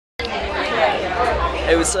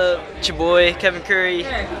Hey, what's up? It's your boy, Kevin Curry.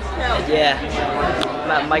 And yeah, I'm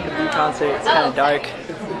at Micah B concert. It's kind of dark.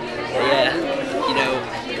 But yeah, you know,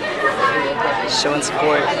 showing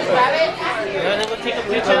support.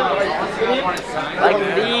 Micah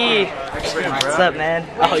B. What's up, man?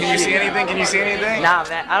 Oh, Can you see anything? Can you see anything? Nah,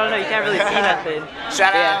 man. I don't know. You can't really see nothing.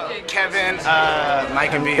 Shout out Kevin,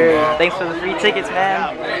 Micah B. Thanks for the free tickets,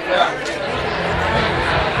 man.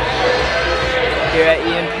 Here at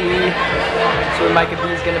EMP, that's where Micah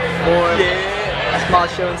B is gonna perform. Yeah. Small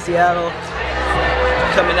show in Seattle.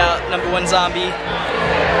 Coming out, #1 zombie.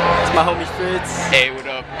 It's my homie Fritz. Hey, what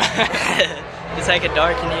up? It's like a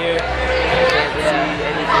dark in here. Can't see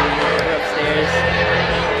anything. We're upstairs.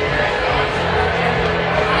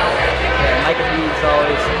 Yeah, Micah B is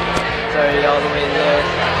always already all the way there,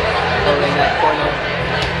 holding that corner.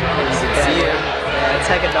 You can see him. Yeah,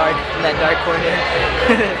 it's like a dark in that dark corner.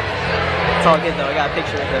 It's all good though, I got a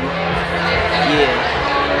picture of him. Yeah.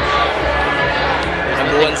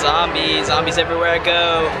 #1 zombie, zombies everywhere I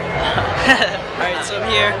go. Alright, so I'm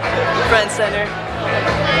here, front and center,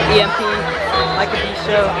 EMP, Micah B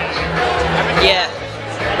show. Yeah,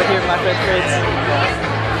 we're here with my friend Fritz.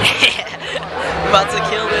 I'm about to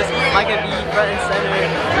kill this, Micah B, front and center.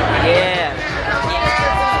 Yeah.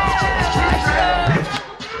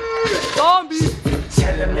 Zombie!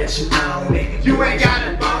 Tell them that you own it, you ain't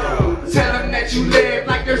gotta borrow. Tell them that you live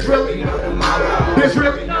like there's really no tomorrow. There's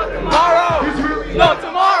really no tomorrow. There's really no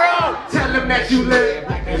tomorrow. Tell them that you live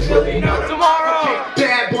like there's really no tomorrow. Okay,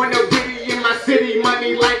 bad boy, no diddy in my city,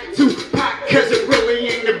 money like Tupac, cause it really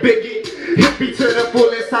ain't a biggie. Hippie to the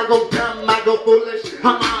fullest, I go dumb, I go foolish. A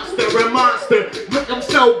monster. Look, I'm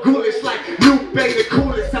so ghoulish, like Luke Bay the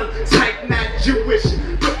coolest. I'm type, not Jewish.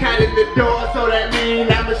 Look out in the door, so that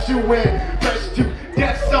mean I'm a shoe-in. Fresh to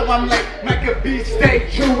death, so I'm like Micah B, stay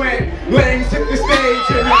true in. Lanes hit the stage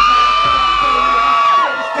and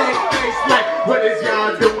like, what is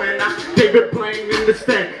y'all doing? They've been playing in the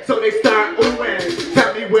stand, so they start oohing.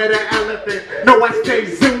 Tell me where the elephant, no I stay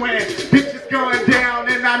zooing. Bitches going down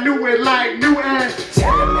and I knew it like new end.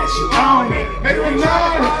 Tell them that you own it, make me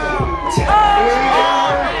know.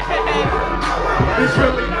 There's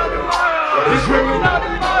really no tomorrow. There's really no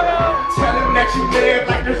tomorrow. Tell them that you live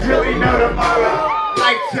like there's really no tomorrow.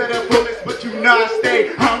 Life to the fullest, but you know I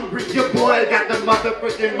stay hungry. Your boy got the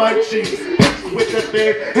motherfucking munchies. With the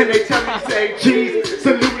bed, and they tell me say cheese.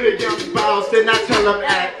 Salute a young boss, then I tell them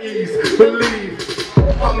at ease. Believe,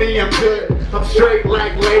 homie, I'm good. I'm straight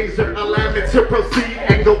like laser. Allow me to proceed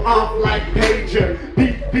and go off like pager.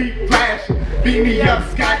 Beat, flash. Beat me up,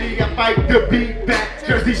 Scotty. I fight the beat back.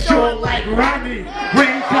 Jersey Shore like Ronnie.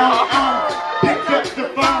 Ring call on. Pick up the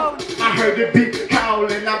phone. I heard the beat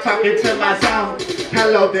calling. I'm talking to my zone.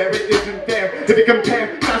 Hello there, it isn't there. If you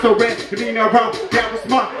compare, sounds so red. If you know wrong, that was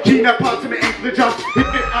smart. Keen up to me, ain't the jump. Hit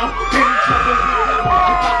it off. Any trouble.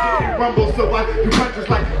 If I didn't rumble, so I do punches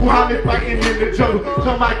like Muhammad fighting in the jungle.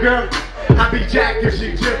 So my girl, I be jacked if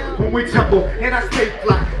she drip when we tumble. And I stay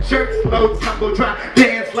fly. Shirts low, tumble dry.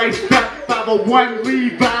 Dance laced up. 501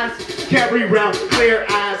 Levi's. Carry round clear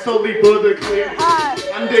eyes, solely for the clear.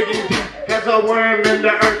 I'm digging deep as a worm in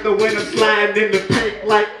the earth. The winter slide in the pink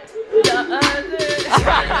like the other.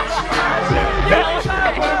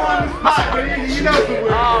 You know the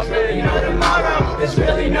word. There's really no tomorrow. There's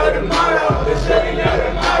really no tomorrow. There's really no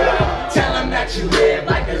tomorrow. Tell them that you live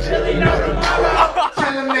like there's really no tomorrow.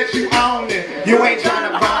 Tell them that you own it. You ain't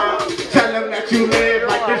trying to borrow. Tell them that you live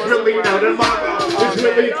like there's really no tomorrow. There's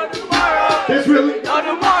really no tomorrow. There's really no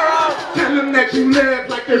tomorrow. Tell them that you live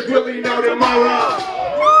like there's really no tomorrow.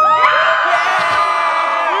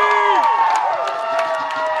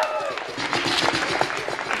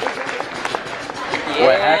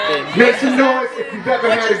 What happened? Make some noise if you've ever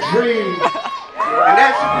had a dream. And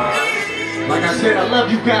that's, like I said, I love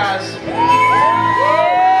you guys.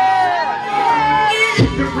 Keep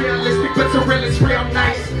it realistic, but the real is real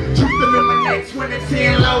nice. Truth illuminates when it's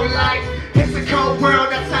in low light. It's a cold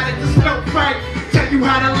world outside of the snow fight. Tell you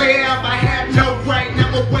how to live, I have no right.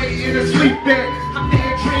 Never waiting to sleep in. I'm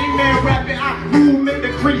there dreaming, rapping, I move in the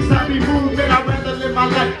crease. I be moving, I'd rather live my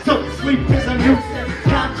life. So sleep is a nuisance.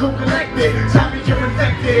 Time to collected, time to get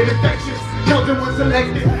infected. Infectious, chosen was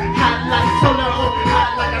selected. Hot like solar,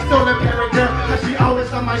 hot like a solar parent girl. How she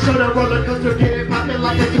always on my shoulder, roller coaster, get it popping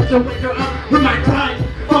like a toaster. Wake her up with my grind.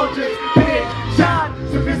 Focus, big, shine,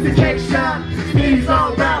 sophistication. Sneeze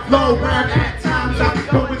on rap, low rap. At times I'm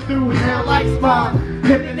going through hell like spawn.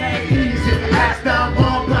 Living ain't easy. Ass down,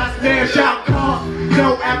 bomb, blast, there, shout, call.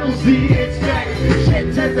 No apple Z, it's fact.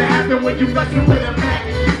 Shit tends to happen when you messing with a Mac.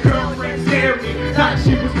 Girlfriend scared me, thought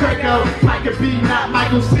she was Draco. Like a Micah B, not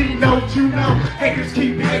Michael C, don't you know? Haters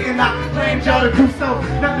keep hating, I claimed y'all to do so.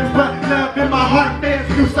 Nothing but love in my heart, fans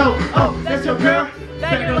do so. Oh, that's your girl?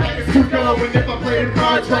 Better like it's too go. And if I play the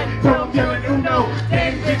cards right, bro, I'm yelling Uno.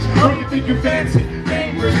 Dang bitch, oh, you think you fancy?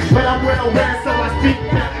 English, but I'm well read, so I speak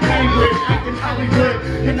that language. Acting Hollywood,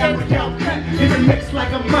 and now we out cut in the mix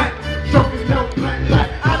like a mutt. Stroke is no blunt, but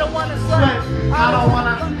I don't wanna slut. I don't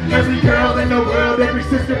wanna. Every girl in the world, every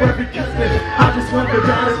sister, every cousin. I just want the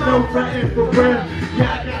baddest, no frontin' for real.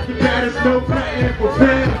 Yeah, I got the baddest, no frontin' for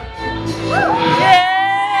real. Yeah!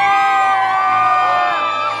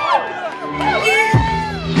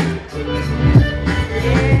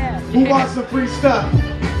 Who wants some free stuff? We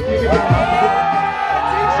gotta catch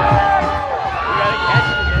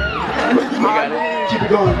it, man. Keep it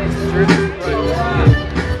going.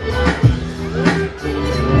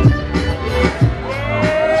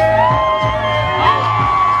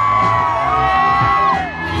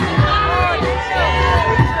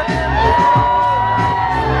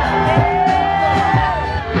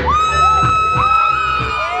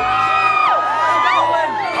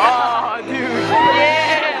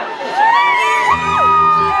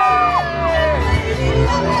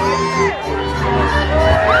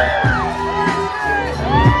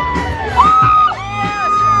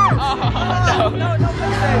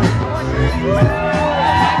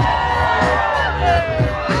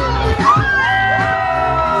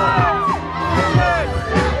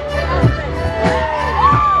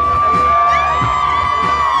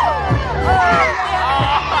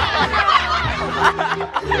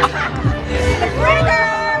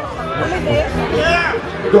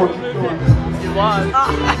 Go, keep going. You lost.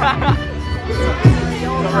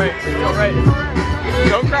 Alright, alright.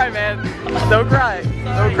 Don't cry, man. Don't cry.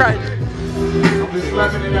 Don't cry. I'm just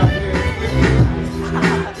loving it out here.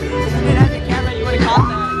 You didn't have your camera, you would have caught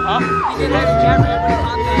that. Huh? You didn't have your camera, you would have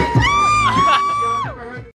caught that.